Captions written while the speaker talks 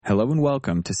Hello and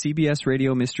welcome to CBS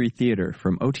Radio Mystery Theater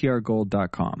from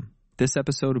OTRGold.com. This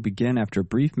episode will begin after a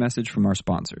brief message from our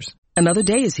sponsors. Another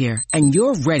day is here, and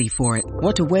you're ready for it.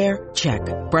 What to wear? Check.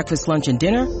 Breakfast, lunch, and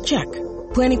dinner? Check.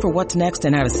 Planning for what's next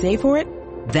and how to save for it?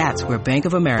 That's where Bank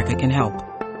of America can help.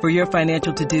 For your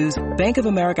financial to-dos, Bank of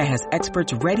America has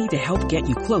experts ready to help get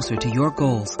you closer to your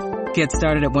goals. Get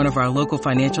started at one of our local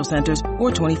financial centers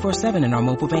or 24/7 in our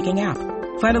mobile banking app.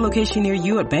 Find a location near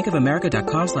you at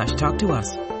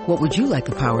bankofamerica.com/talktous. What would you like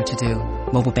the power to do?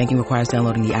 Mobile banking requires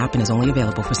downloading the app and is only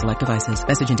available for select devices.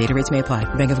 Message and data rates may apply.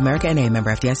 Bank of America N.A.,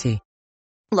 member FDIC.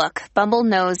 Look, Bumble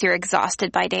knows you're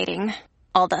exhausted by dating.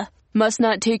 All the, must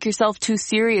not take yourself too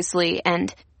seriously,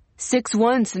 and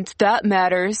 6'1" since that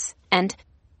matters, and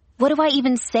what do I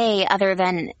even say other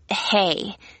than,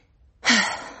 hey?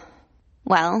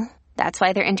 Well, that's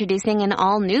why they're introducing an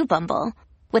all-new Bumble,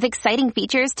 with exciting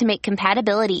features to make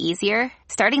compatibility easier,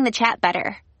 starting the chat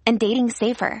better, and dating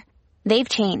safer. They've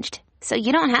changed, so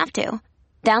you don't have to.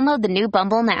 Download the new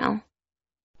Bumble now.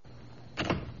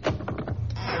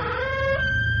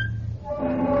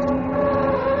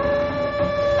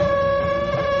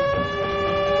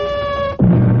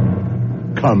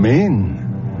 Come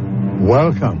in.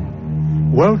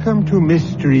 Welcome. Welcome to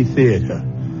Mystery Theater.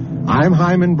 I'm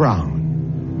Hyman Brown.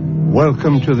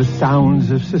 Welcome to the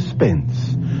sounds of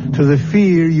suspense, to the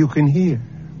fear you can hear.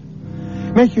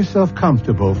 Make yourself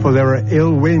comfortable, for there are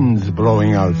ill winds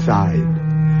blowing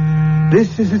outside.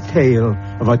 This is a tale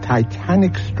of a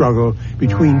titanic struggle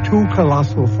between two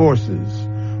colossal forces,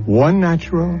 one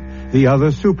natural, the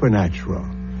other supernatural.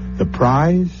 The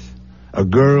prize, a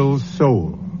girl's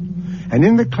soul. And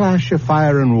in the clash of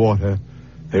fire and water,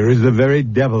 there is the very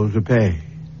devil to pay.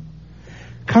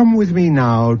 Come with me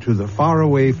now to the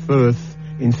faraway Firth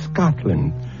in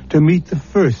Scotland to meet the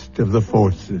first of the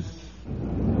forces.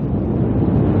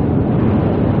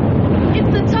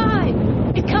 It's the tide.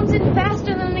 It comes in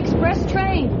faster than an express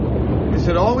train. Is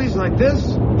it always like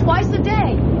this? Twice a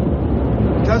day.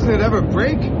 Doesn't it ever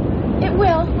break? It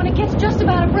will when it gets just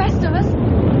about abreast of us.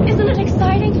 Isn't it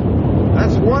exciting?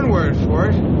 That's one word for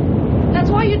it. That's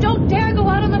why you don't dare go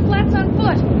out on the flats on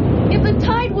foot. If the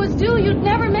tide was due, you'd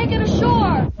never make it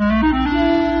ashore.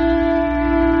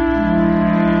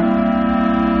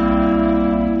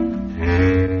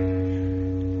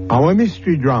 Our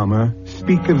mystery drama,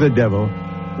 Speak of the Devil,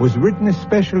 was written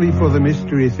especially for the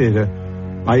Mystery Theater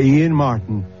by Ian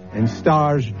Martin and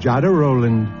stars Jada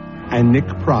Rowland and Nick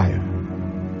Pryor.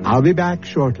 I'll be back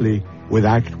shortly with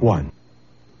Act 1.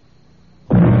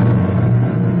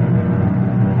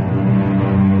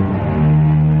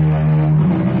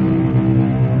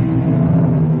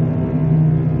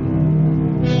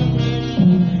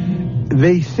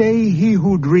 They say he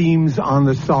who dreams on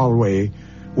the Solway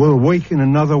will wake in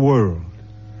another world.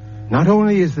 Not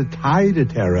only is the tide a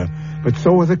terror, but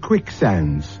so are the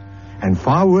quicksands. And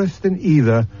far worse than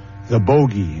either, the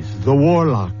bogies, the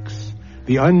warlocks,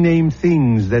 the unnamed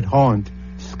things that haunt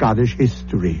Scottish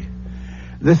history.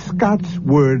 The Scots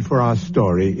word for our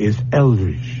story is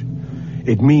eldritch.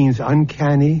 It means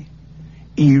uncanny,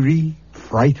 eerie,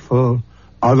 frightful,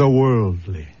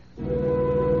 otherworldly.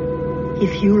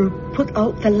 If you'll put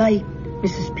out the light,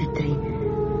 Mrs. Petrie.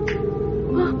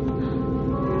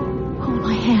 Hold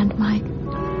my hand, Mike.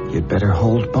 You'd better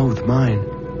hold both mine.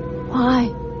 Why?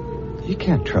 You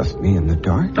can't trust me in the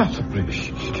dark.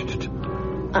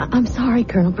 I'm sorry,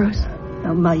 Colonel Bruce.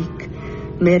 Now, Mike,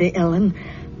 Mary Ellen,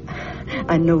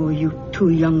 I know you two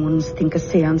young ones think a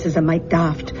seance is a mite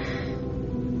daft,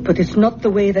 but it's not the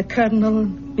way the Colonel,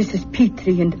 Mrs.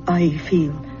 Petrie, and I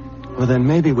feel. Well, then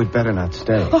maybe we'd better not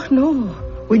stay. Oh, no.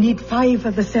 We need 5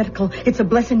 of the circle. It's a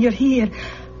blessing you're here.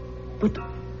 But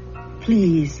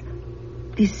please,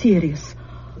 be serious.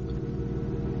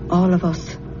 All of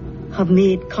us have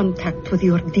made contact with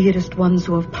your dearest ones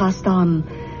who have passed on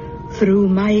through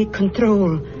my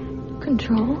control.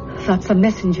 Control? That's a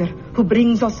messenger who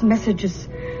brings us messages.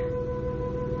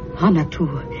 Hanatu.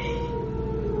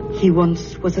 He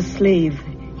once was a slave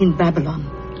in Babylon.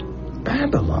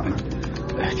 Babylon?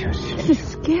 This is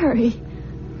scary.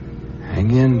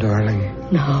 Hang in, darling.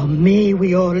 Now, may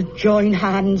we all join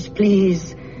hands,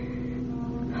 please?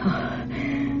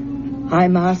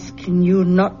 I'm asking you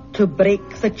not to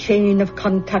break the chain of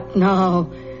contact now.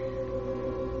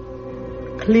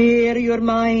 Clear your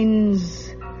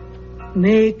minds.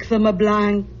 Make them a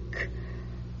blank.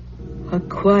 A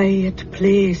quiet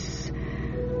place.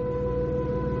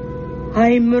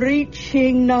 I'm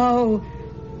reaching now.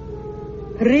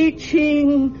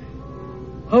 Reaching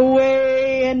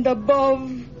away and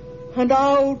above and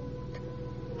out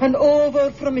and over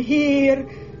from here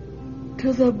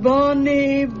to the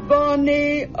bonny,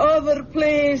 bonny other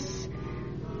place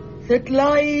that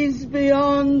lies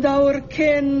beyond our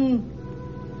ken.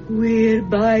 We're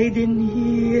biding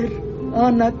here,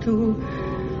 Anatu,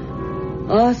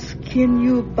 asking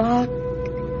you back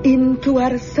into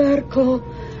our circle.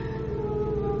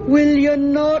 Will you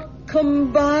not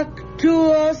come back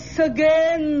to us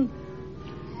again?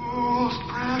 Most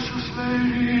precious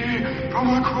lady, from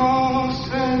across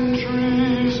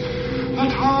centuries, the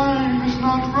time is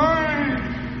not right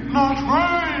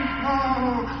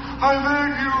now. I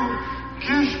beg you,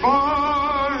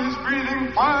 Kishbar is breathing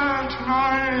fire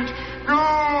tonight. Go,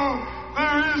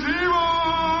 there is evil.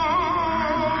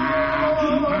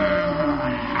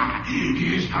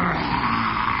 Kishbar,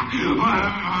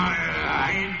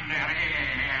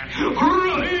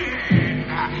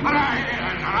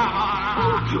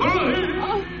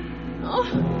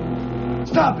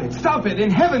 Stop it, in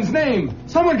heaven's name.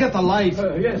 Someone get the light.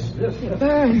 Yes. It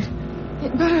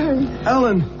burned.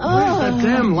 Ellen, where's that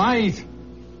damn light?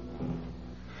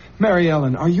 Mary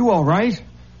Ellen, are you all right?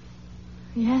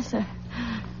 Yes, sir.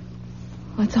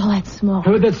 What's all that smoke?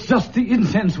 Oh, that's just the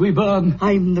incense we burn.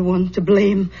 I'm the one to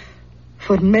blame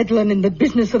for meddling in the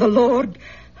business of the Lord.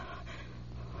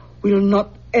 We'll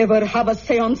not ever have a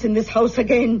seance in this house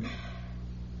again.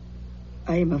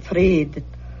 I'm afraid that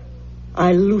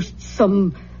I loosed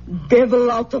some devil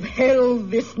out of hell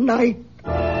this night.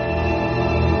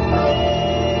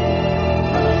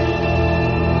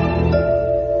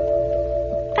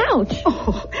 Ouch!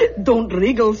 Oh, don't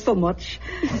wriggle so much.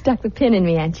 You stuck the pin in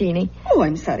me, Aunt Jeannie. Oh,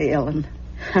 I'm sorry, Ellen.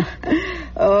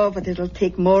 Oh, but it'll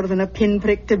take more than a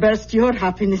pinprick to burst your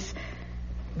happiness.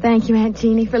 Thank you, Aunt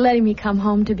Jeannie, for letting me come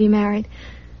home to be married.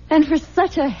 And for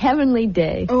such a heavenly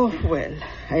day. Oh, well,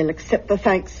 I'll accept the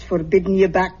thanks for bidding you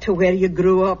back to where you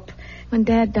grew up. When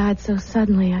Dad died so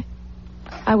suddenly,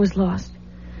 I was lost.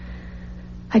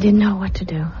 I didn't know what to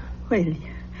do. Well,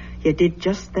 you did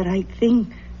just the right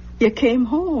thing. You came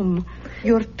home.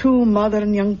 You're two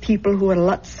modern young people who are a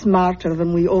lot smarter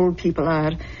than we old people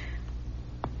are.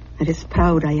 And as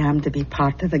proud I am to be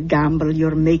part of the gamble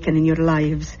you're making in your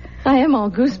lives. I am all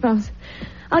goosebumps.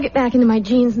 I'll get back into my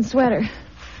jeans and sweater.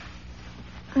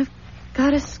 I've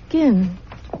got a skin,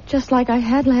 just like I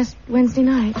had last Wednesday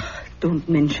night. Don't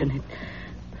mention it.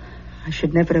 I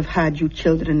should never have had you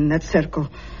children in that circle.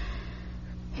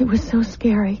 It was so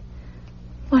scary.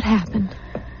 What happened?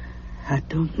 I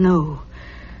don't know.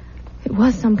 It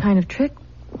was some kind of trick,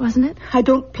 wasn't it? I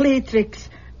don't play tricks.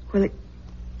 Well,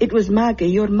 it was Maggie,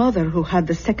 your mother, who had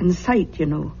the second sight, you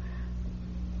know.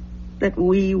 That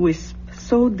wee wisp,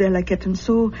 so delicate and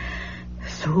so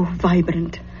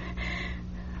vibrant.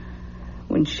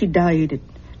 When she died, it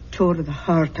tore the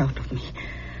heart out of me.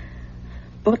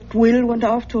 But Will went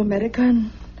off to America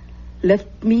and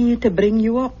left me to bring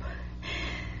you up.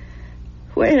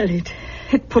 Well,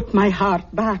 it put my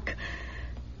heart back.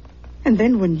 And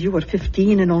then when you were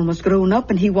 15 and almost grown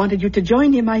up and he wanted you to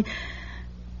join him,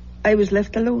 I was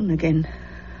left alone again.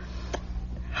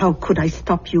 How could I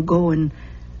stop you going?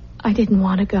 I didn't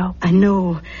want to go. I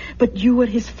know, but you were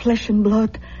his flesh and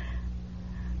blood.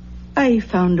 I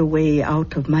found a way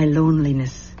out of my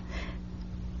loneliness.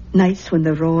 Nights when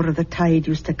the roar of the tide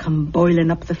used to come boiling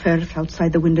up the firth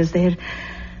outside the windows there,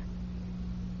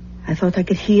 I thought I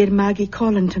could hear Maggie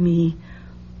calling to me.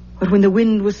 Or when the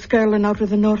wind was skirling out of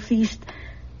the northeast,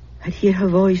 I'd hear her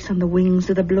voice on the wings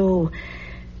of the blow.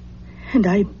 And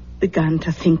I began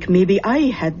to think maybe I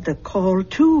had the call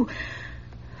too.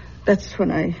 That's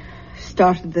when I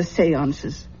started the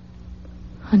seances.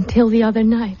 Until the other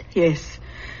night? Yes.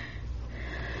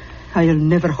 I'll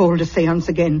never hold a seance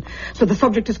again. So the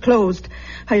subject is closed.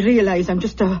 I realize I'm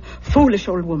just a foolish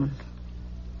old woman.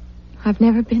 I've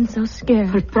never been so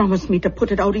scared. But promise me to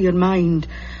put it out of your mind.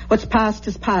 What's past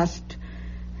is past.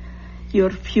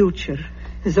 Your future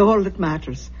is all that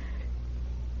matters.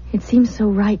 It seems so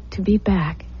right to be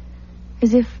back.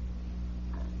 As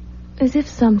if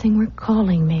something were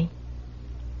calling me.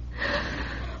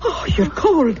 Oh, you're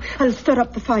cold. I'll stir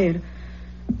up the fire.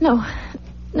 No,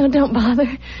 don't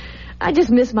bother. I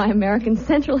just miss my American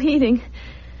central heating.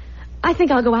 I think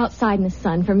I'll go outside in the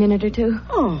sun for a minute or two.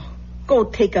 Oh, go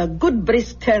take a good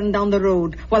brisk turn down the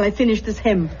road while I finish this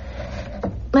hem.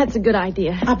 That's a good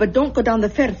idea. But don't go down the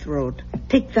Firth road.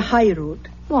 Take the high road.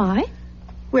 Why?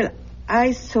 Well,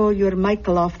 I saw your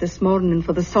Michael off this morning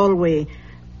for the Solway.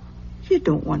 You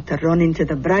don't want to run into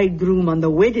the bridegroom on the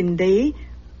wedding day.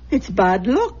 It's bad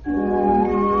luck.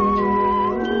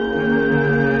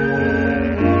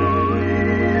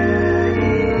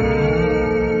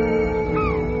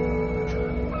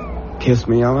 Kiss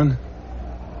me, Ellen.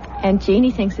 Aunt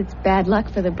Jeannie thinks it's bad luck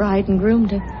for the bride and groom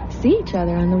to see each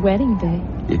other on the wedding day.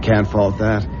 You can't fault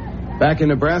that. Back in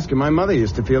Nebraska, my mother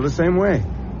used to feel the same way.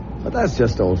 But that's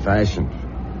just old-fashioned.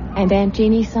 And Aunt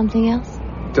Jeannie something else?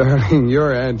 Darling,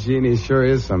 your Aunt Jeannie sure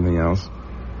is something else.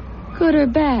 Good or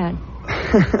bad?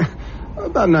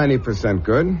 About 90%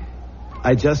 good.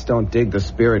 I just don't dig the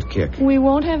spirit kick. We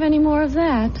won't have any more of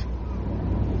that.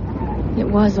 It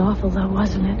was awful, though,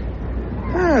 wasn't it?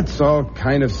 It's all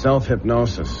kind of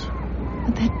self-hypnosis.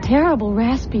 But that terrible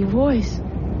raspy voice,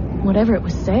 whatever it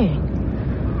was saying.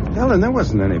 Ellen, there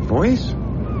wasn't any voice.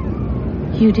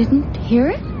 You didn't hear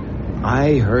it?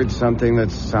 I heard something that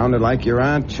sounded like your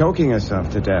aunt choking herself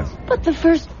to death. But the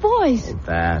first voice.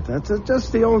 That's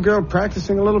just the old girl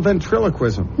practicing a little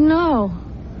ventriloquism. No,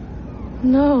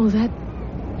 that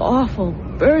awful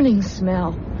burning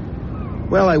smell.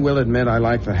 Well, I will admit I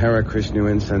like the Hare Krishna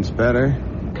incense better.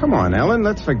 Come on, Ellen,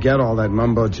 let's forget all that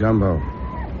mumbo-jumbo.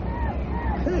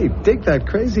 Hey, dig that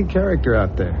crazy character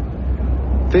out there.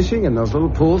 Fishing in those little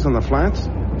pools on the flats.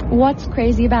 What's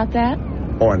crazy about that?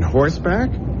 On horseback?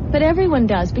 But everyone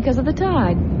does because of the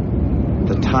tide.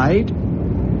 The tide?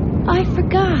 I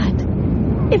forgot.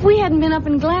 If we hadn't been up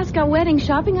in Glasgow wedding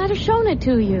shopping, I'd have shown it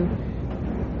to you.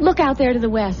 Look out there to the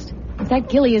west. If that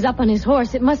Gilly is up on his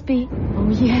horse, it must be... Oh,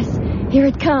 yes, here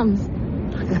it comes.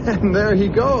 And there he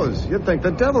goes. You'd think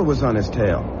the devil was on his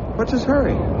tail. What's his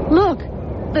hurry? Look,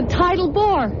 the tidal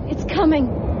bore. It's coming.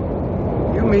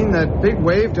 You mean that big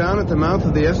wave down at the mouth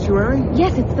of the estuary?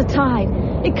 Yes, it's the tide.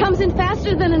 It comes in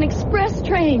faster than an express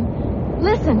train.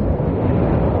 Listen.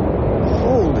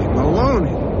 Holy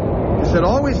Maloney. Is it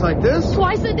always like this?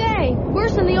 Twice a day.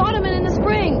 Worse in the autumn and in the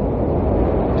spring.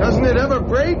 Doesn't it ever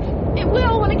break? It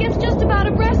will when it gets just about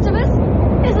abreast of us.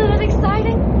 Isn't it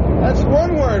exciting? That's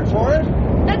one word for it.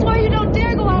 That's why you don't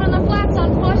dare go out on the flats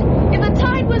on foot. If the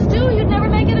tide was due, you'd never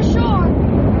make it ashore.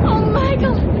 Oh,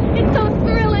 Michael, it's so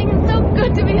thrilling and so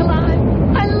good to be alive.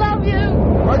 I love you.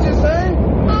 What'd you say?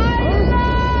 I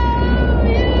love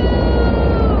you.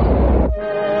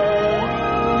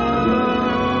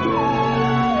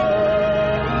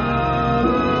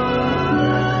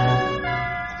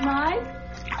 Mike?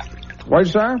 What,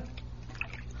 sir?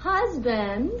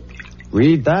 Husband?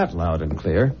 Read that loud and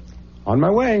clear. On my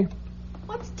way.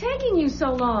 What's taking you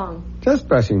so long? Just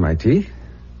brushing my teeth.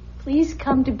 Please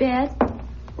come to bed.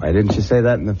 Why didn't you say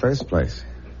that in the first place?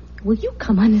 Will you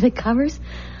come under the covers?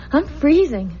 I'm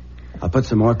freezing. I'll put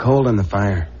some more coal in the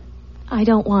fire. I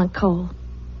don't want coal.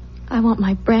 I want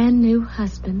my brand new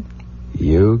husband.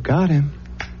 You got him.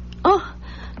 Oh.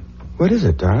 What is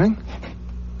it, darling?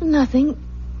 Nothing.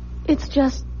 It's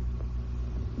just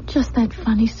that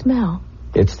funny smell.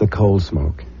 It's the coal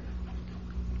smoke.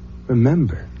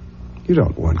 Remember, you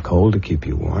don't want coal to keep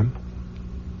you warm.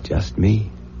 Just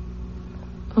me.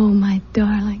 Oh, my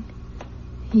darling.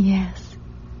 Yes.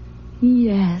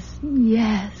 Yes,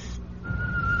 yes.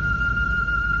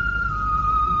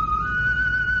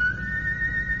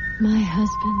 My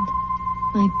husband.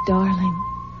 My darling.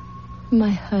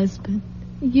 My husband.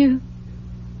 You.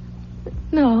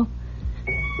 No.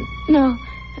 No.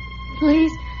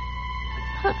 Please.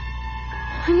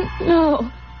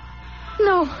 No.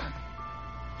 No.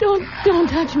 Don't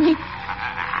touch me.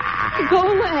 Go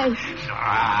away.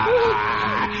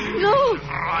 No.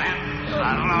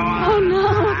 Oh, no.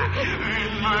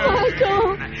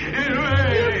 Michael.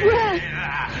 Your breath.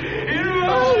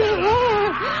 Oh, the hair.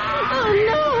 Oh,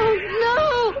 no.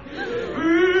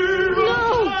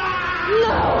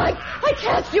 No. I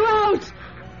cast you out.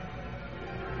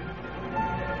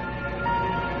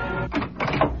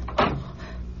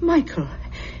 Michael,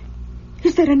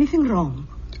 is there anything wrong?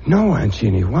 No, Aunt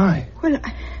Jeannie, why? Well,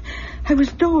 I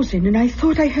was dozing and I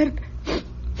thought I heard...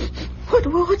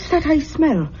 What's that I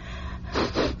smell?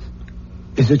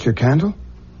 Is it your candle?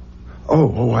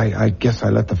 Oh, I guess I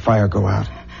let the fire go out.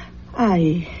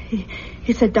 Aye,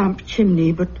 it's a damp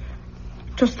chimney, but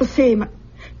just the same...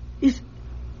 Is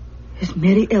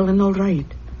Mary Ellen all right?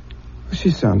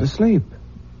 She's sound asleep.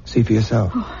 See for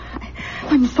yourself. Oh,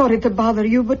 I'm sorry to bother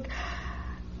you, but...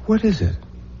 What is it?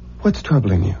 What's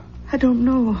troubling you? I don't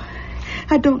know.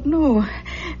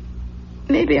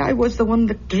 Maybe I was the one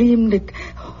that dreamed it.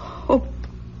 Oh,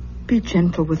 be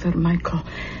gentle with her, Michael.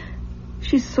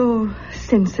 She's so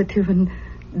sensitive and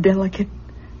delicate.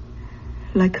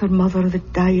 Like her mother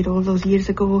that died all those years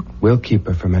ago. We'll keep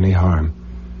her from any harm.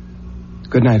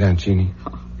 Good night, Aunt Jeannie.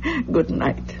 Oh, good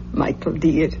night, Michael,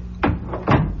 dear.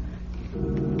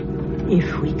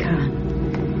 If we can.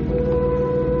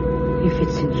 If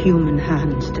it's in human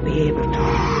hands to be able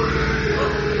to.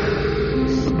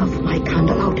 Snuff my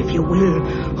candle out if you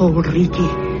will, old Riki.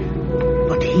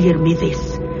 But hear me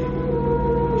this.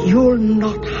 You'll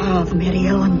not have Mary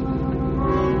Ellen.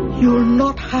 You'll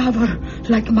not have her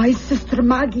like my sister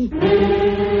Maggie.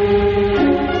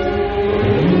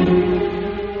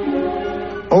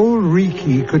 Old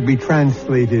Riki could be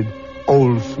translated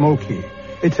Old Smoky.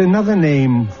 It's another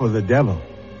name for the devil.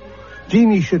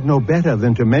 Jeannie should know better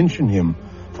than to mention him,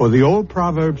 for the old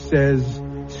proverb says,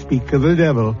 speak of the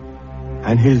devil,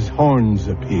 and his horns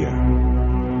appear.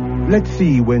 Let's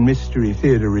see when Mystery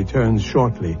Theater returns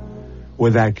shortly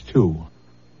with Act 2.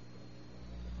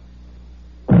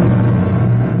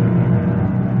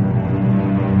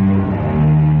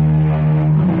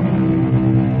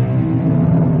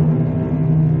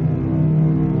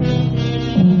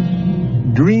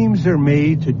 Dreams are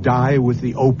made to die with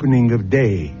the opening of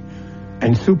day,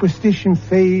 and superstition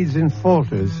fades and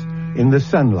falters in the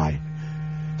sunlight.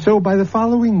 So by the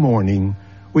following morning,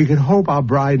 we could hope our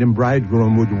bride and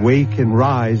bridegroom would wake and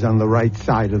rise on the right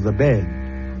side of the bed.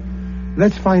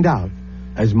 Let's find out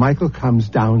as Michael comes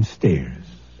downstairs.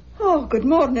 Oh, good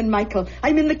morning, Michael.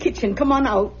 I'm in the kitchen. Come on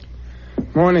out.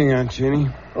 Morning, Aunt Jeannie.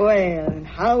 Well,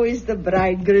 how is the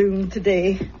bridegroom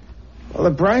today? Well,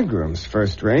 the bridegroom's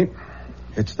first rate.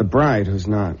 It's the bride who's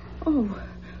not. Oh,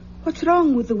 what's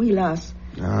wrong with the wee lass?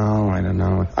 Oh, I don't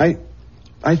know.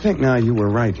 I think now you were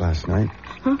right last night.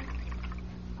 Huh?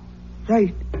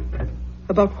 Right.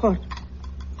 About what?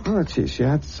 Oh, she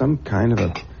had some kind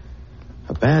of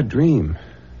a bad dream.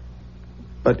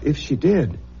 But if she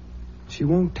did, she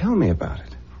won't tell me about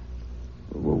it.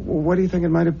 What do you think it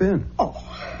might have been? Oh,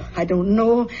 I don't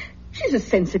know. She's a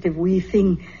sensitive wee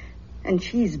thing. And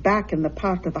she's back in the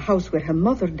part of the house where her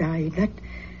mother died.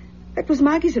 That was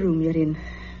Maggie's room you're in.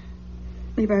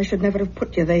 Maybe I should never have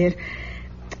put you there.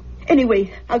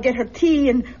 Anyway, I'll get her tea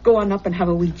and go on up and have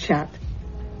a wee chat.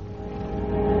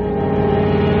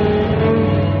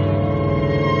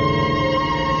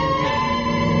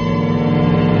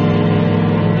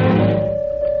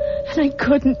 And I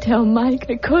couldn't tell Mike.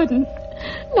 I couldn't.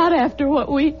 Not after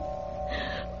my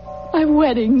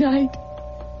wedding night.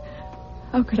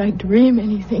 How could I dream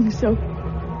anything so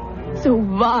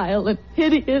vile and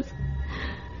hideous?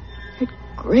 That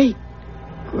great,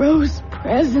 gross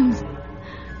presence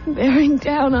bearing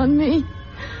down on me.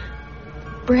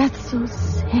 Breath so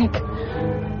sick.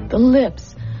 The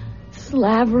lips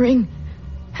slavering.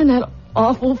 And that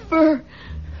awful fur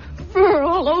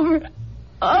all over.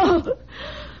 Oh!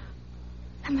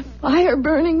 And the fire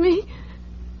burning me.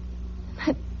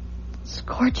 That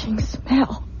scorching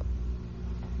smell.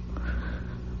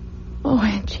 Oh,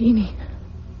 Aunt Jeannie.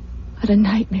 What a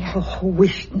nightmare. Oh,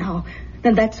 wished now.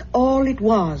 Then that's all it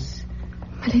was.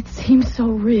 But it seems so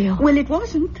real. Well, it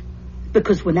wasn't.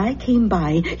 Because when I came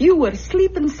by, you were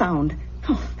sleeping sound.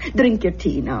 Oh, drink your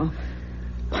tea now.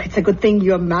 Oh, it's a good thing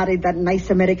you married that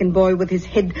nice American boy with his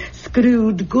head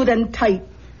screwed good and tight.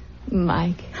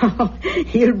 Mike.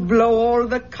 He'll blow all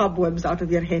the cobwebs out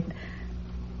of your head.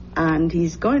 And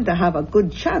he's going to have a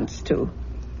good chance to.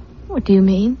 What do you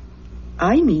mean?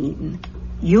 I mean,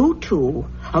 you two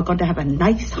are going to have a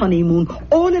nice honeymoon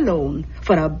all alone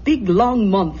for a big, long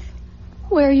month.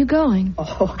 Where are you going?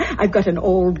 Oh, I've got an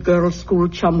old girls' school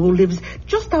chum who lives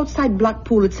just outside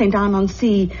Blackpool at St.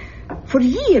 Anne-on-Sea. For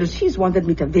years, she's wanted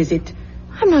me to visit.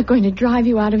 I'm not going to drive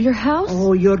you out of your house.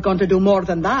 Oh, you're going to do more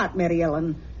than that, Mary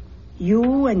Ellen.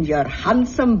 You and your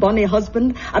handsome, bonny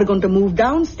husband are going to move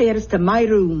downstairs to my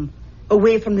room,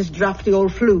 away from this drafty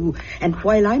old flue. And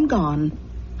while I'm gone,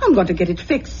 I'm going to get it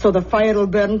fixed so the fire will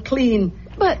burn clean.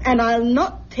 And I'll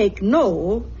not take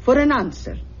no for an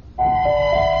answer.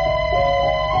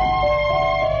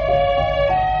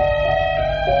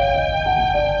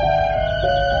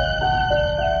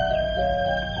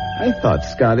 I thought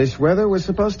Scottish weather was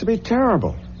supposed to be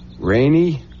terrible.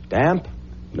 Rainy, damp,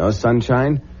 no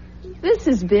sunshine. This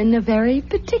has been a very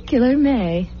particular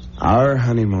May. Our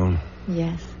honeymoon.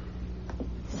 Yes.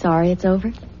 Sorry it's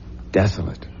over?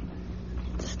 Desolate.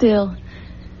 Still,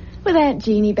 with Aunt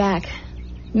Jeannie back,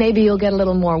 maybe you'll get a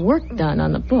little more work done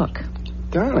on the book.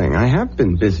 Darling, I have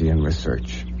been busy in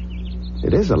research.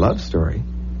 It is a love story.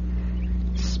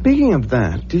 Speaking of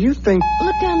that, do you think...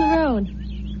 Look down the road.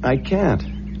 I can't.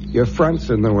 Your front's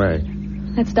in the way.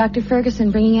 That's Dr.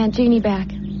 Ferguson bringing Aunt Jeannie back.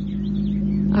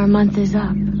 Our month is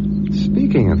up.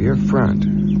 Speaking of your front,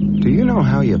 do you know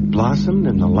how you blossomed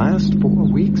in the last 4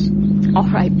 weeks? All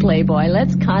right, Playboy,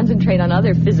 let's concentrate on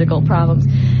other physical problems.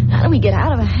 How do we get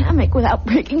out of a hammock without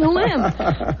breaking a limb?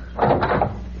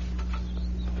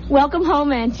 Welcome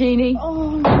home, Aunt Jeannie.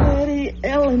 Oh, Mary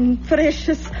Ellen,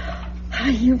 precious.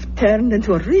 You've turned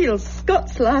into a real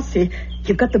Scots lassie.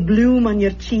 You've got the bloom on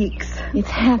your cheeks. It's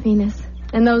happiness.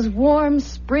 And those warm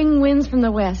spring winds from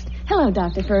the west. Hello,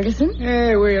 Dr. Ferguson.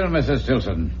 Hey, well, Mrs.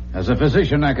 Stilson. As a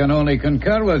physician, I can only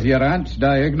concur with your aunt's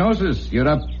diagnosis. You're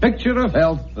a picture of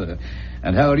health.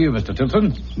 And how are you, Mr.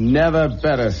 Tilson? Never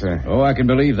better, sir. Oh, I can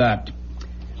believe that.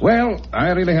 Well,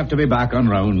 I really have to be back on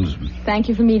rounds. Thank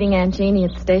you for meeting Aunt Jeannie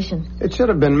at the station. It should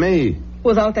have been me.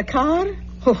 Without a car?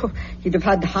 Oh, you'd have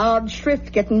had hard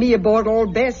shrift getting me aboard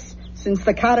Old Bess since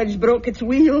the carriage broke its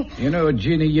wheel. You know,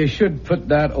 Jeannie, you should put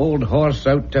that old horse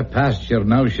out to pasture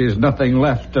now she's nothing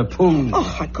left to pull.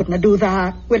 Oh, I couldn't do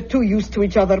that. We're too used to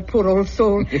each other, poor old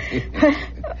soul.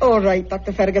 All right,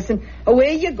 Dr. Ferguson.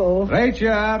 Away you go. Right,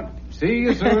 you are. See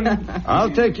you soon.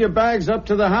 I'll take your bags up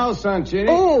to the house, Aunt Jeannie.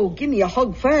 Oh, give me a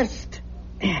hug first.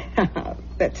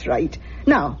 That's right.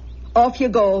 Now, off you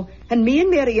go, and me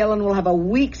and Mary Ellen will have a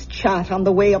week's chat on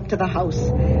the way up to the house.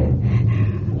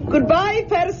 Goodbye,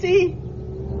 Percy.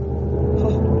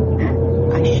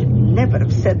 Oh, I should never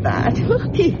have said that.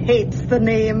 He hates the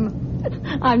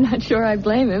name. I'm not sure I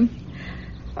blame him.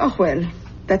 Oh, well,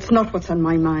 that's not what's on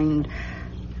my mind.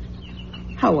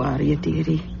 How are you,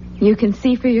 dearie? You can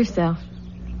see for yourself.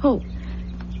 Oh,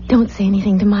 don't say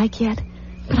anything to Mike yet,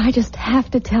 but I just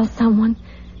have to tell someone.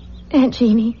 Aunt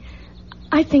Jeannie,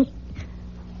 I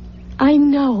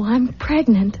know I'm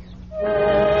pregnant.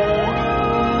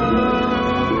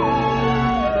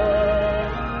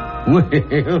 Well,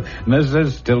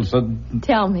 Mrs. Tilson.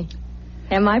 Tell me,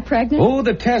 am I pregnant? Oh,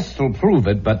 the test will prove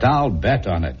it, but I'll bet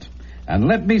on it. And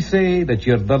let me say that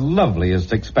you're the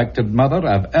loveliest expected mother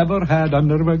I've ever had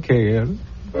under my care.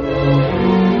 Well,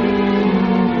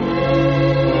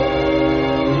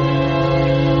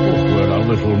 a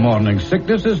little morning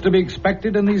sickness is to be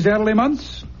expected in these early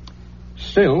months.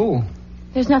 Still...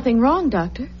 There's nothing wrong,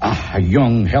 Doctor. A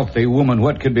young, healthy woman,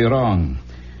 what could be wrong?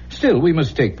 Still, we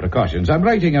must take precautions. I'm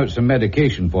writing out some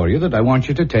medication for you that I want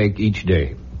you to take each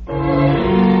day.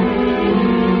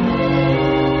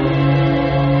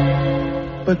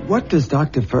 But what does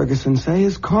Dr. Ferguson say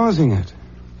is causing it?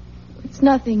 It's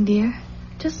nothing, dear.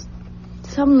 Just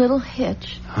some little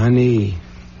hitch. Honey,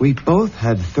 we both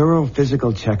had thorough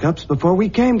physical checkups before we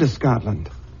came to Scotland.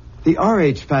 The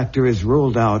RH factor is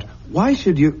ruled out. Why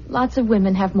should you... Lots of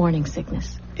women have morning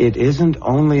sickness. It isn't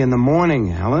only in the morning,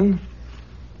 Helen.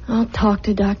 I'll talk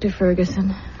to Dr.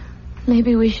 Ferguson.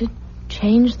 Maybe we should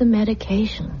change the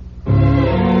medication.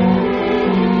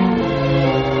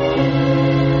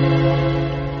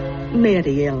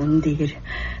 Mary Ellen, dear,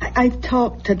 I've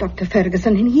talked to Dr.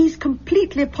 Ferguson, and he's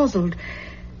completely puzzled.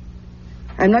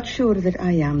 I'm not sure that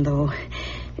I am, though.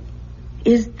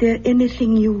 Is there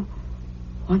anything you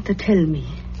want to tell me?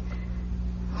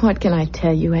 What can I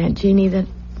tell you, Aunt Jeannie, that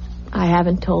I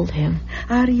haven't told him?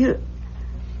 Are you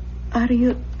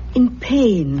in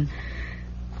pain?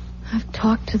 I've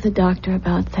talked to the doctor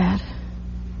about that.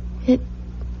 It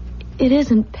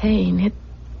isn't pain.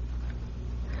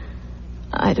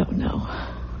 I don't know.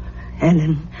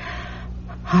 Ellen,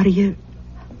 are you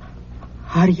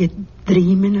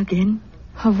dreaming again?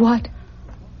 Of what?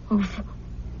 Of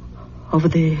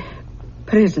the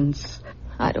presents.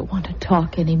 I don't want to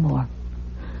talk anymore.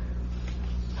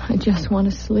 I just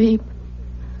want to sleep.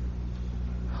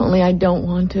 Only I don't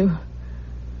want to.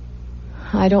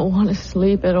 I don't want to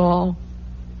sleep at all.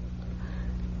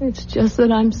 It's just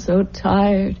that I'm so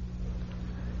tired.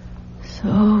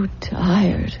 So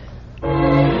tired.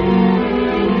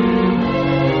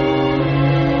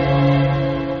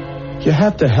 You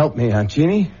have to help me, Aunt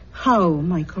Jeannie. How,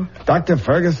 Michael? Dr.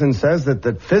 Ferguson says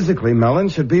that physically Mellon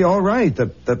should be all right.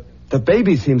 The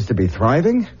baby seems to be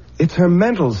thriving. It's her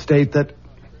mental state that...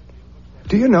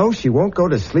 Do you know she won't go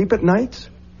to sleep at nights?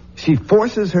 She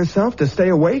forces herself to stay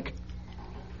awake?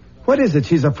 What is it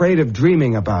she's afraid of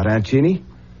dreaming about, Aunt Jeannie?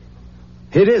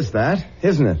 It is that,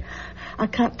 isn't it? I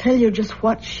can't tell you just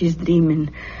what she's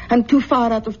dreaming. I'm too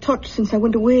far out of touch since I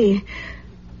went away.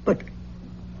 But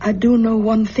I do know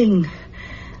one thing.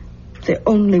 The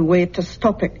only way to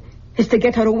stop it is to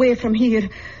get her away from here.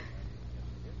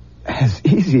 As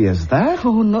easy as that?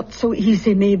 Oh, not so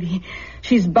easy, maybe.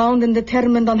 She's bound and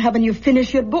determined on having you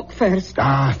finish your book first.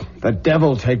 Ah, the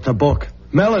devil take the book.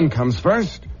 Mellon comes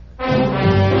first.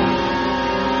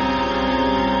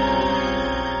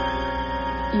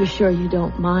 You sure you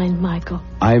don't mind, Michael?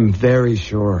 I'm very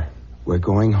sure. We're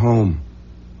going home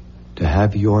to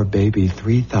have your baby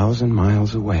 3,000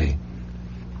 miles away.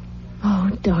 Oh,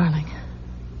 darling.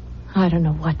 I don't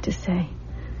know what to say.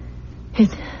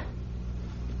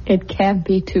 It can't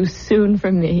be too soon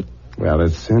for me. Well,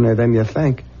 it's sooner than you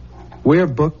think. We're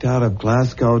booked out of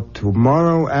Glasgow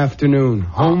tomorrow afternoon,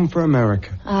 home for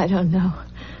America. I don't know.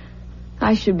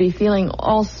 I should be feeling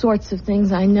all sorts of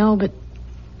things, I know, but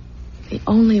the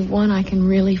only one I can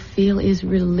really feel is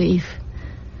relief.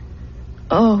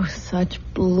 Oh, such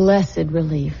blessed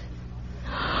relief.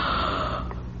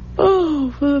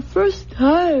 Oh, for the first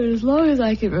time, as long as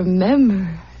I can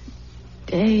remember.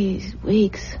 Days,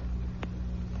 weeks.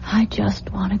 I just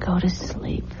want to go to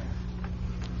sleep.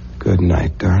 Good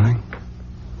night, darling.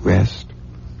 Rest.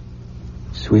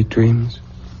 Sweet dreams.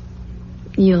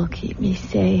 You'll keep me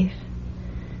safe.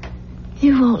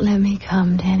 You won't let me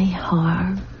come to any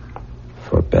harm.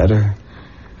 For better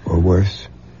or worse,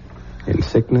 in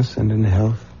sickness and in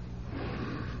health,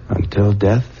 until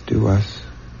death do us.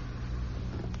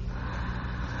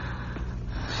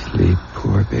 Sleep,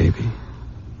 poor baby.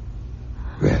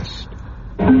 Rest.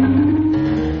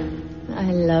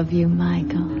 I love you,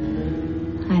 Michael.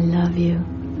 I love you.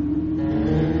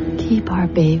 Keep our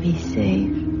baby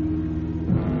safe.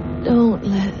 Don't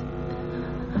let...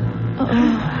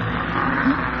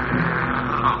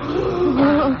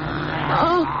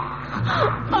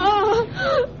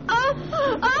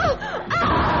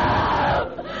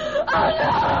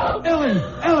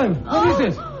 Ellen, what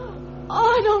is it?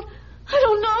 Oh, I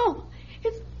don't know.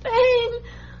 It's pain,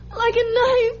 like a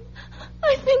knife.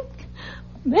 I think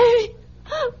maybe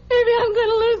I'm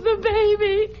gonna lose the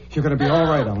baby. You're gonna be all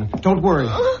right, Ellen. Don't worry.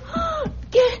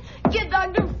 Get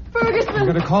Dr. Ferguson. I'm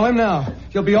gonna call him now.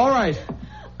 You'll be all right.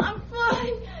 I'm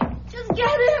fine. Just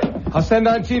get him. I'll send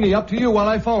Aunt Jeannie up to you while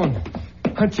I phone.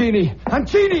 Aunt Jeannie!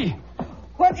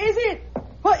 What is it?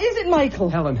 What is it, Michael?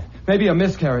 Helen, maybe a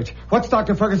miscarriage. What's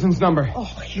Dr. Ferguson's number?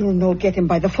 Oh, you'll not get him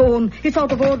by the phone. It's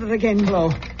out of order again.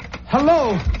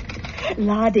 Hello?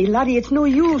 Laddie, it's no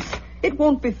use. It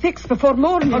won't be fixed before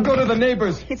morning. I'll go to the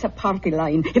neighbors. It's a party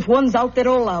line. If one's out, they're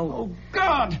all out. Oh,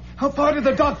 God! How far to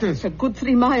the doctors? It's a good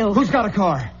 3 miles. Who's got a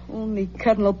car? Only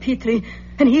Colonel Petrie,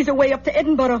 and he's away up to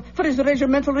Edinburgh for his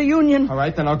regimental reunion. All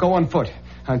right, then I'll go on foot.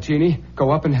 Aunt Jeannie,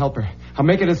 go up and help her. I'll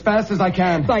make it as fast as I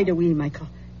can. By the way, Michael,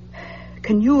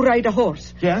 can you ride a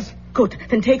horse? Yes? Good.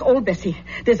 Then take old Bessie.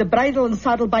 There's a bridle and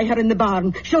saddle by her in the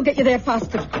barn. She'll get you there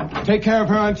faster. Take care of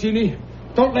her, Aunt Jeannie.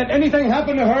 Don't let anything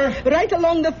happen to her. Right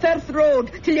along the Firth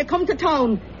Road till you come to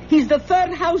town. He's the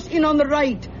 3rd house in on the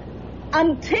right.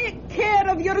 And take care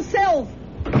of yourself.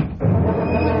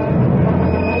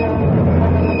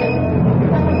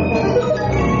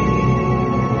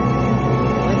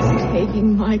 What's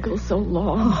taking Michael so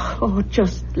long? Oh,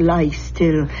 just lie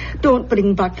still. Don't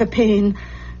bring back the pain.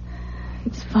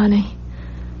 It's funny.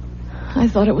 I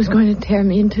thought it was going to tear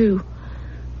me in two.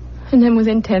 And then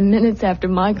within 10 minutes after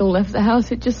Michael left the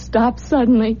house, it just stopped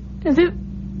suddenly. As if...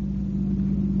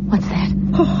 What's that?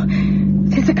 Oh,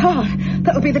 it's a car.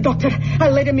 That'll be the doctor.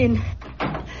 I'll let him in.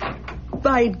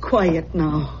 Bide quiet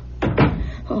now.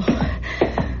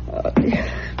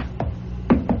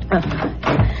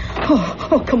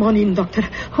 Oh, come on in, doctor.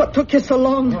 What took you so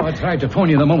long? Oh, I tried to phone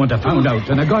you the moment I found out,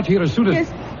 and I got here as soon as... Yes.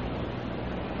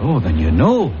 Oh, then you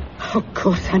know. Of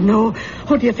course I know.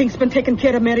 Who do you think's been taking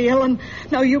care of Mary Ellen?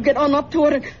 Now you get on up to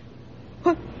her and...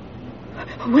 What?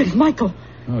 Where's Michael?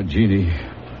 Oh, Jeannie,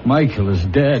 Michael is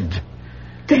dead.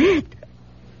 Dead?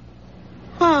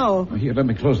 How? Oh, here, let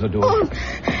me close the door. Oh.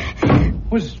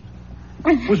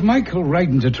 Was Michael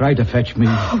riding to try to fetch me?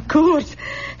 Of course.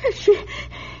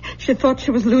 She thought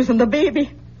she was losing the baby.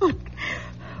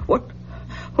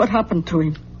 What happened to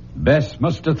him? Bess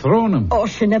must have thrown him. Oh,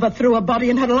 she never threw a body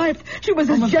in her life. She was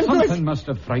as gentle as... Something must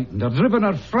have frightened her, driven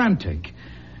her frantic.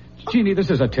 Jeannie, this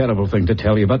is a terrible thing to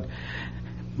tell you, but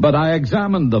I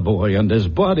examined the boy, and his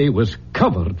body was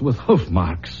covered with hoof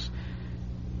marks.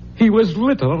 He was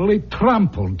literally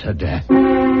trampled to death.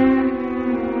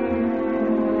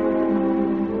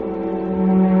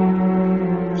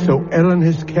 So Ellen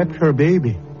has kept her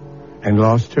baby and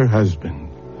lost her husband.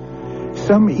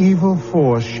 Some evil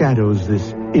force shadows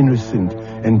this innocent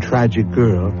and tragic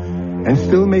girl and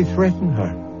still may threaten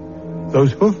her.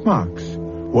 Those hoof marks,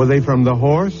 were they from the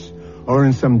horse or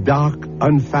in some dark,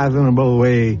 unfathomable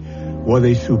way, were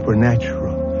they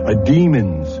supernatural, a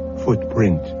demon's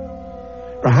footprint?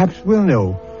 Perhaps we'll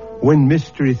know when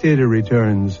Mystery Theater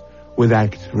returns with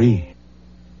Act 3.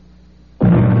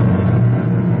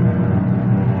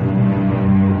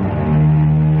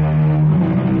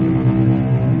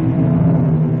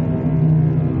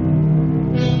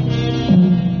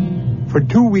 For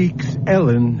 2 weeks,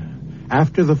 Ellen,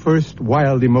 after the first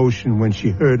wild emotion when she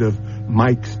heard of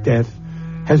Mike's death,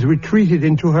 has retreated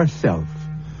into herself,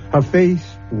 her face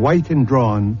white and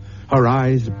drawn, her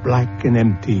eyes black and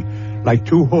empty, like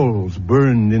 2 holes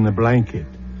burned in a blanket.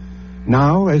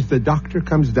 Now, as the doctor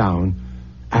comes down,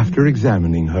 after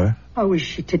examining her... How is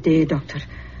she today, doctor?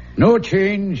 No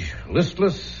change,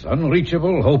 listless,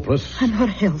 unreachable, hopeless. And her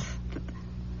health?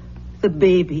 The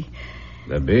baby?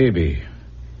 The baby...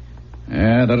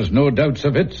 There's no doubts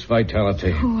of its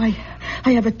vitality. Oh,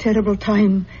 I have a terrible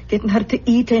time getting her to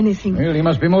eat anything. Well, you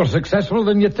must be more successful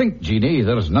than you think, Jeannie.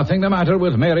 There's nothing the matter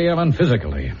with Mary Ellen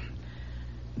physically.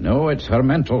 No, it's her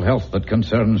mental health that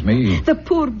concerns me. The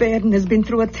poor bairn has been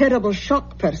through a terrible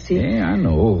shock, Percy. Yeah, I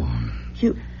know.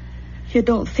 You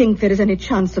don't think there is any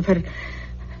chance of her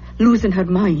losing her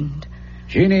mind?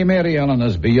 Jeannie, Mary Ellen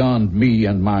is beyond me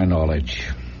and my knowledge.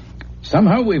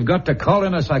 Somehow we've got to call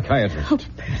in a psychiatrist. Oh,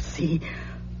 Percy,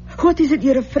 what is it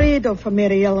you're afraid of for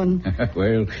Mary Ellen?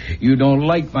 Well, you don't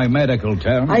like my medical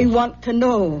terms. I want to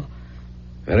know.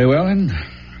 Very well, then.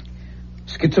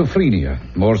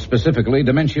 Schizophrenia, more specifically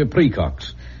dementia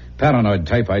precox. Paranoid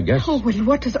type, I guess. Oh, well,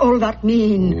 what does all that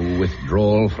mean?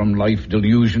 Withdrawal from life,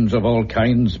 delusions of all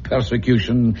kinds,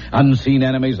 persecution, unseen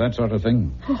enemies, that sort of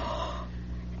thing. Oh,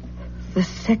 the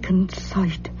second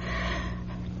sight.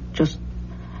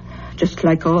 Just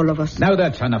like all of us. Now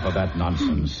that's enough of that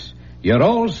nonsense. You're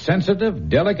all sensitive,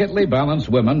 delicately balanced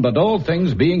women, but all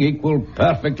things being equal,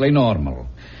 perfectly normal.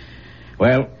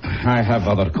 Well, I have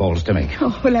other calls to make.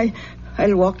 Oh, well,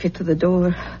 I'll walk you to the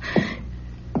door.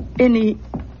 Any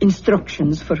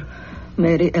instructions for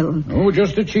Mary Ellen? Oh,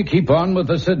 just that she keep on with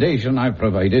the sedation I've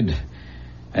provided.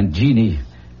 And Jeannie,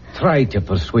 try to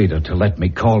persuade her to let me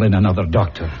call in another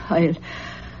doctor.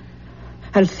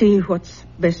 I'll see what's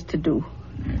best to do.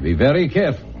 Be very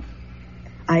careful.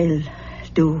 I'll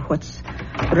do what's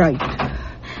right.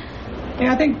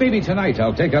 Yeah, I think maybe tonight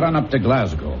I'll take her on up to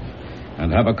Glasgow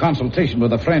and have a consultation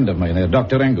with a friend of mine there,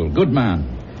 Dr. Engel. Good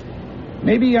man.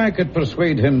 Maybe I could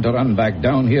persuade him to run back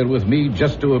down here with me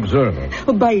just to observe her.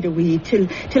 Oh, bide a wee till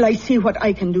I see what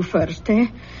I can do first, eh?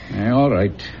 Yeah, all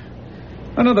right.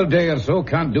 Another day or so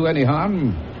can't do any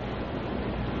harm.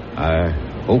 I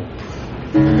hope.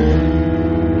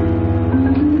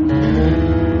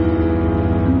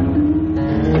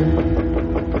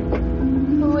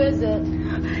 Who is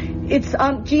it? It's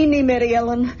Aunt Jeannie, Mary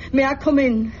Ellen. May I come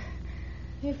in?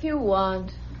 If you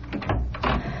want.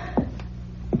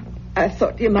 I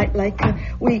thought you might like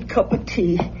a wee cup of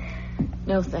tea.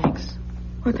 No, thanks.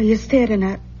 What are you staring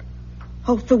at?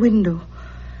 Out the window.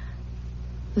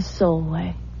 The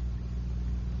Solway.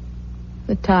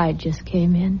 The tide just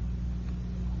came in.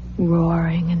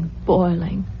 Roaring and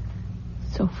boiling.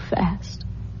 So fast.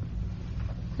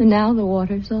 And now the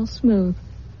water's all smooth.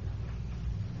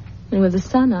 And with the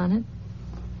sun on it,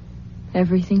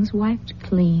 everything's wiped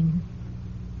clean.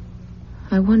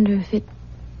 I wonder if it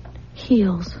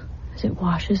heals as it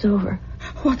washes over.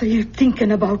 What are you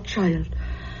thinking about, child?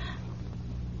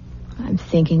 I'm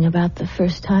thinking about the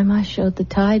first time I showed the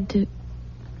tide to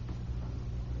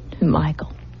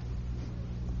Michael.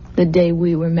 The day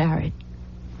we were married.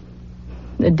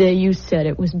 The day you said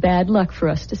it was bad luck for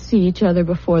us to see each other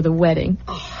before the wedding.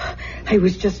 Oh, I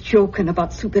was just joking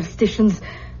about superstitions.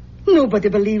 Nobody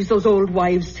believes those old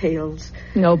wives' tales.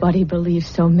 Nobody believes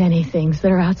so many things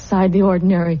that are outside the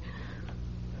ordinary.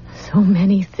 So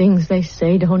many things they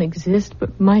say don't exist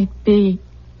but might be.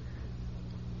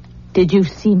 Did you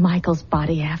see Michael's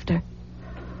body after?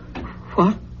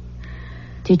 What?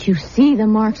 Did you see the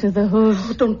marks of the hooves?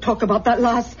 Oh, don't talk about that,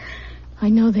 lass. I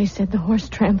know they said the horse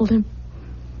trampled him.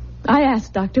 I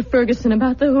asked Dr. Ferguson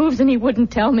about the hooves and he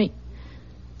wouldn't tell me.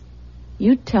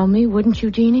 You'd tell me, wouldn't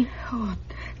you, Jeannie? Oh,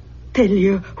 tell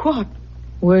you what?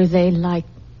 Were they like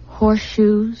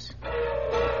horseshoes?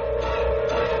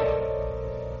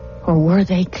 Or were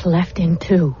they cleft in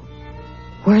two?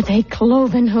 Were they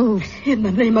cloven hooves? In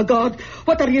the name of God,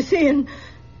 what are you saying?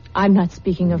 I'm not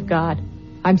speaking of God.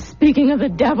 I'm speaking of the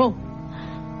devil.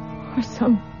 Or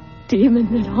some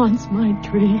demon that haunts my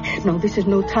dreams. No, this is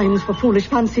no time for foolish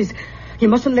fancies. You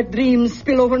mustn't let dreams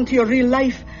spill over into your real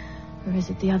life. Or is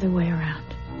it the other way around?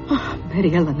 Oh,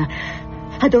 Mary Ellen,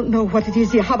 I don't know what it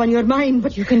is you have on your mind,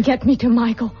 but... You can get me to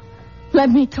Michael. Let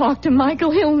me talk to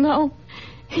Michael. He'll know.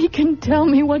 He can tell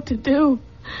me what to do.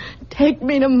 Take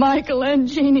me to Michael and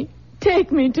Jeannie.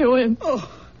 Take me to him.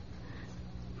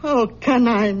 Oh, can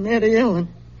I, Mary Ellen?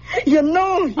 You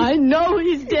know... I know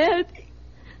he's dead.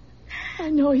 I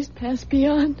know he's passed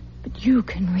beyond. But you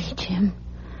can reach him.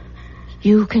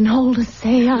 You can hold a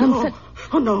seance. No.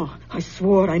 Oh, no. I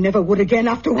swore I never would again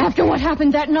after what... After what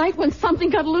happened that night when something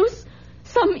got loose?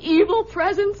 Some evil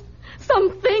presence?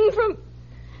 Something from...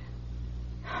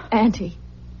 Auntie,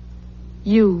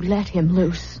 you let him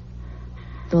loose.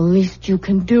 The least you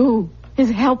can do is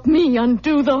help me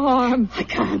undo the harm. I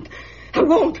can't. I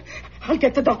won't. I'll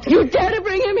get the doctor. You dare to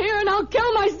bring him here and I'll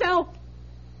kill myself.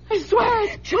 I swear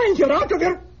it. Child, you're out of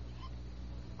your...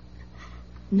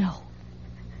 No.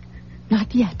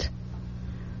 Not yet.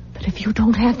 But if you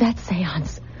don't have that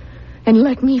seance and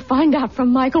let me find out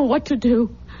from Michael what to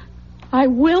do, I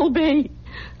will be.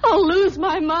 I'll lose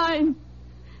my mind.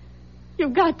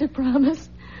 You've got to promise.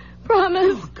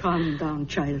 Promise. Oh, calm down,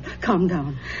 child. Calm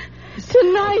down.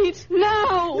 Tonight.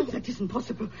 Now. That isn't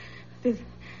possible. There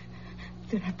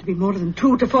have to be more than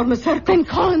two to form a circle. Then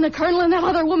call in the colonel and that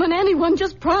other woman. Anyone.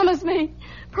 Just promise me.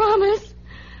 Promise.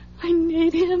 I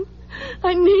need him.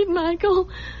 I need Michael.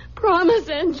 Promise,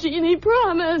 Aunt Jeannie.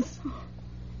 Promise.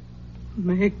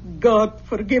 May God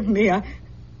forgive me.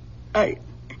 I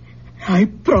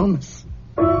promise.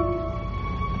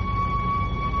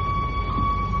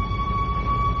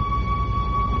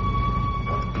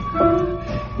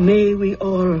 May we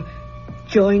all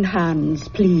join hands,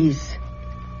 please.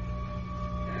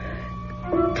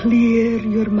 Clear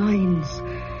your minds.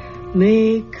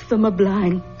 Make them a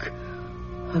blank.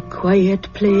 A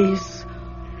quiet place,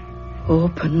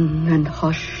 open and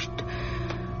hushed.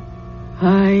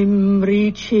 I'm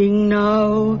reaching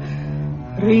now,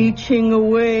 reaching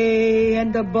away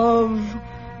and above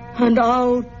and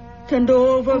out and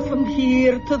over from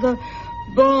here to the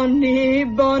bonny,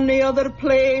 bonny other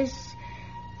place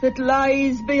that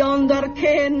lies beyond our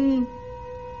ken.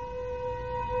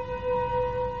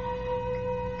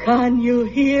 Can you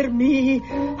hear me,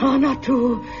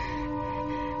 Anatu?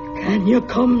 Can you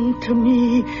come to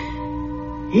me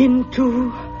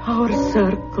into our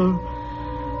circle?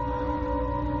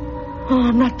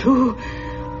 Anatu,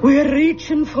 we're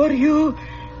reaching for you.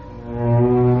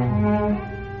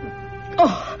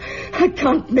 Oh, I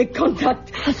can't make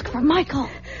contact. Ask for Michael.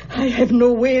 I have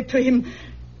no way to him.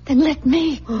 Then let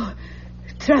me. Oh,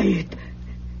 try it.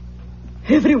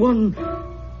 Everyone,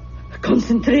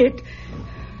 concentrate.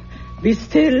 Be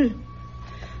still.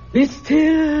 Be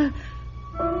still.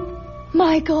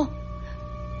 Michael.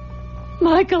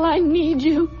 Michael, I need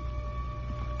you.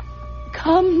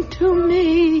 Come to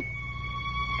me.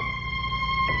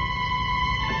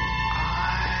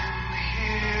 I'm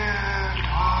here,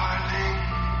 darling.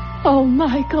 Oh,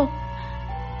 Michael,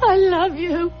 I love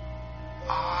you.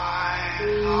 I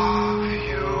love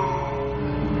you.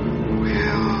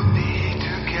 We'll be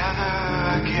together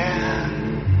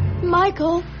again.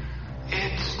 Michael.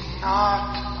 It's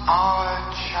not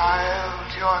our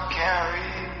child you're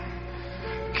carrying.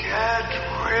 Get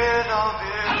rid of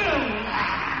it.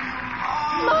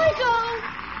 Michael!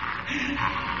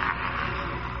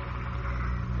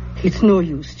 It's no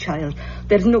use, child.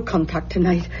 There's no contact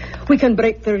tonight. We can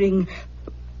break the ring.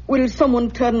 Will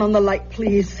someone turn on the light,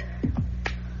 please?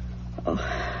 Oh,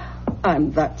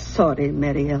 I'm that sorry,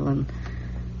 Mary Ellen.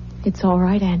 It's all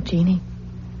right, Aunt Jeannie.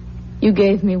 You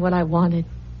gave me what I wanted.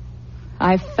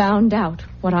 I found out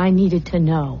what I needed to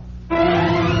know.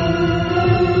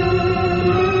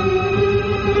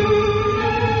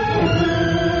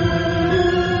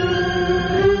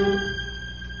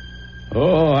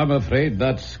 Oh, I'm afraid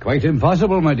that's quite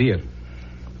impossible, my dear.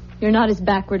 You're not as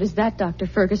backward as that, Dr.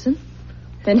 Ferguson.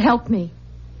 Then help me.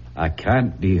 I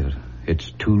can't, dear.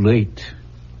 It's too late.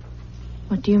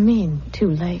 What do you mean, too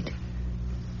late?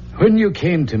 When you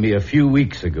came to me a few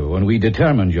weeks ago and we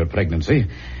determined your pregnancy,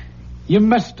 you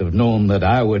must have known that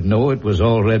I would know it was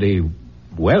already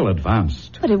well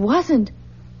advanced. But it wasn't.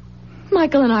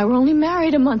 Michael and I were only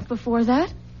married a month before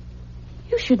that.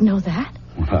 You should know that.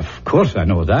 Well, of course I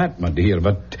know that, my dear,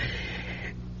 but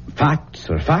facts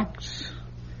are facts.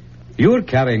 You're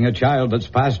carrying a child that's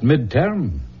past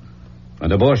midterm,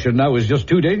 and abortion now is just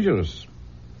too dangerous.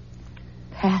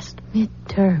 Past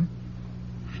midterm.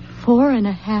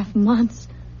 4.5 months.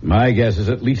 My guess is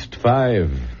at least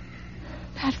 5.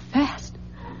 That fast?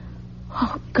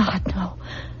 Oh, God, no.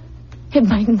 It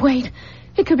mightn't wait.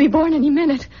 It could be born any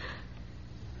minute.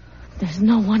 There's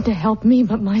no one to help me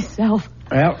but myself.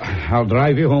 Well, I'll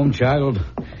drive you home, child,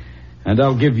 and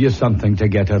I'll give you something to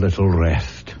get a little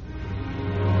rest.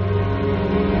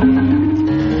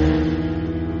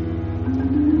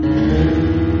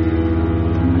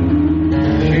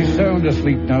 She's sound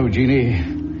asleep now, Jeannie.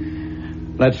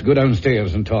 Let's go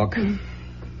downstairs and talk.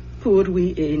 Poor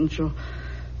wee angel.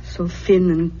 So thin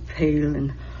and pale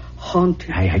and haunted.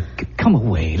 Come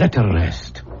away. Let her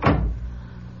rest.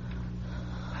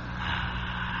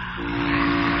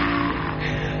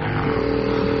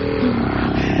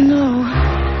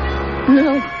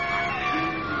 No.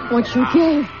 What you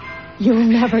gave, you'll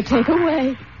never take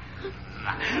away.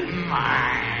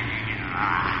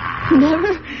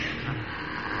 Never?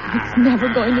 It's never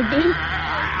going to be.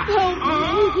 Help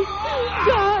me.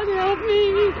 God, help me.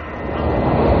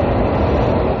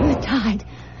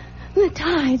 The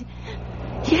tide.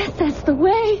 Yes, that's the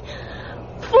way.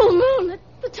 Full moon.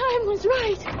 The time was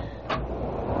right.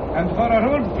 And for our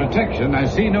own protection, I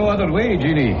see no other way,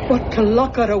 Jeannie. But to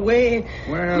lock her away...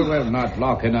 Well, we're not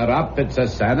locking her up. It's a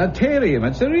sanitarium.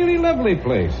 It's a really lovely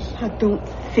place. I don't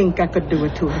think I could do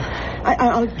it to her.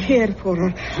 I'll care for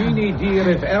her. Jeannie, dear,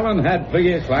 if Ellen had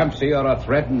preeclampsia or a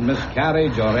threatened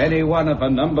miscarriage or any one of a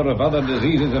number of other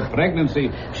diseases of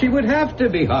pregnancy, she would have to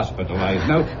be hospitalized.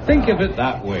 Now, think of it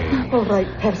that way. All right,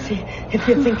 Percy, if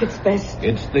you think it's best.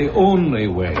 It's the only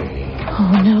way.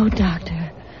 Oh, no, Doctor.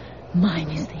 Mine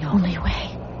is the only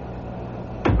way.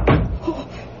 Oh,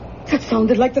 that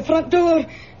sounded like the front door.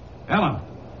 Ellen.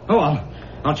 Oh,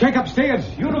 I'll check upstairs.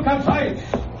 You look outside.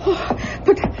 Oh,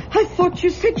 but I thought you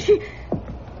said she...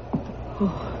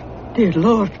 Oh, dear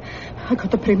Lord. I got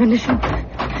the premonition.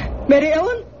 Mary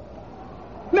Ellen?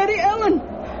 Mary Ellen?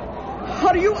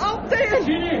 Are you out there?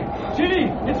 Jeannie,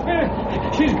 it's me.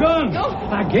 She's gone. No.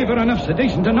 I gave her enough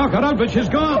sedation to knock her out, but she's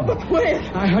gone. Oh, but where?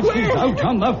 She's out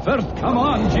on the first. Come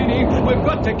on, Jeannie. We've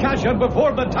got to catch her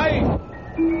before the time.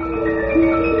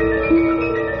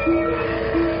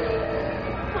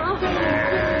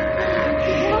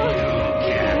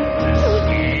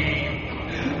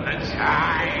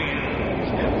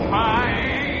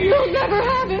 You'll never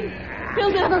have him.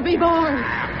 He'll never be born.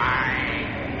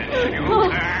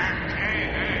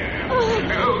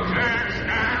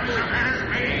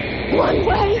 One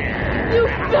way, you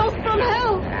filth from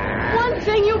hell. One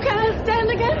thing you can't stand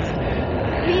against.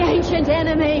 The ancient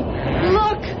enemy.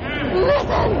 Look,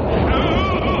 listen.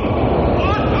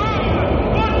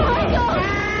 Michael!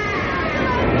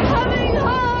 I'm coming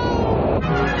home!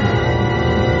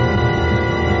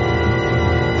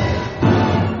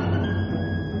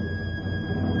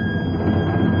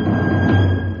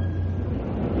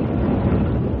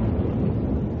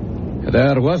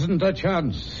 There wasn't a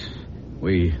chance.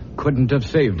 We couldn't have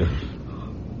saved her.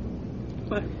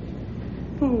 My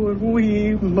poor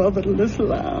wee motherless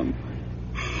lamb.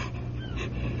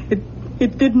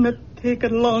 It did not take her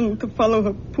long to follow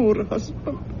her poor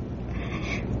husband.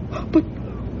 But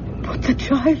the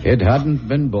child... It hadn't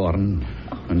been born,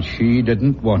 and she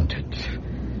didn't want it.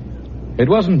 It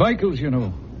wasn't Michael's, you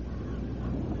know.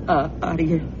 Are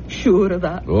you sure of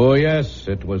that? Oh, yes.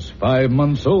 It was 5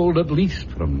 months old at least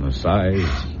from the size.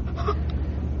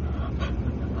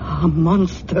 A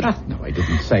monster. No, I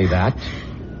didn't say that.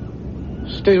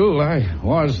 Still, I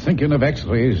was thinking of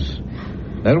x-rays.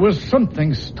 There was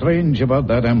something strange about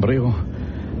that embryo.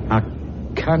 I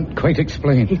can't quite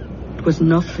explain. It was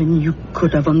nothing you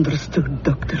could have understood,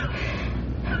 Doctor.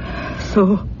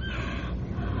 So,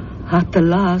 at the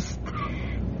last,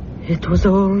 it was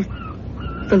all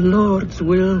the Lord's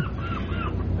will.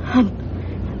 And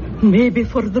maybe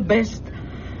for the best.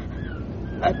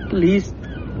 At least,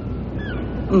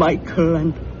 Michael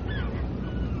and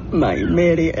my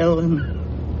Mary Ellen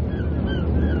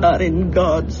are in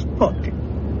God's pocket.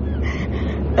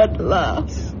 At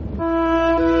last.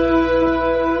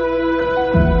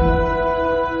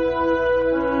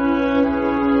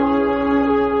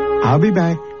 I'll be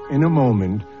back in a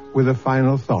moment with a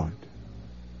final thought.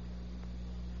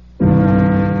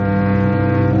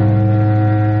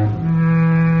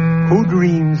 Who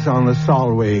dreams on the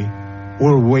Solway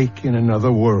will wake in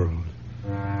another world.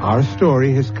 Our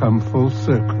story has come full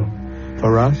circle.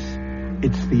 For us,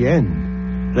 it's the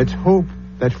end. Let's hope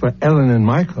that for Ellen and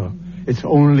Michael, it's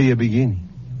only a beginning.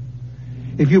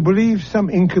 If you believe some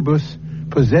incubus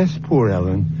possessed poor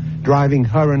Ellen, driving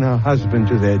her and her husband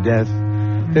to their death,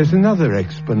 there's another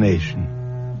explanation.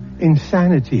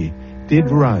 Insanity did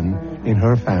run in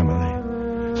her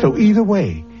family. So either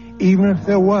way, even if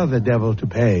there were the devil to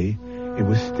pay, it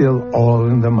was still all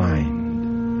in the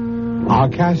mind. Our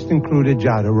cast included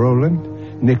Jada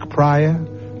Rowland, Nick Pryor,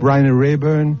 Bryna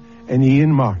Rayburn, and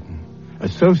Ian Martin.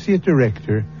 Associate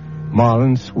Director,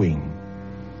 Marlon Swing.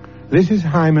 This is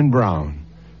Hyman Brown,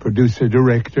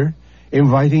 Producer-Director,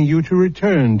 inviting you to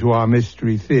return to our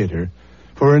Mystery Theater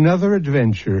for another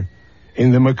adventure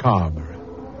in the macabre.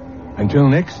 Until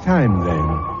next time,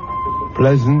 then,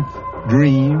 pleasant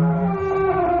dreams.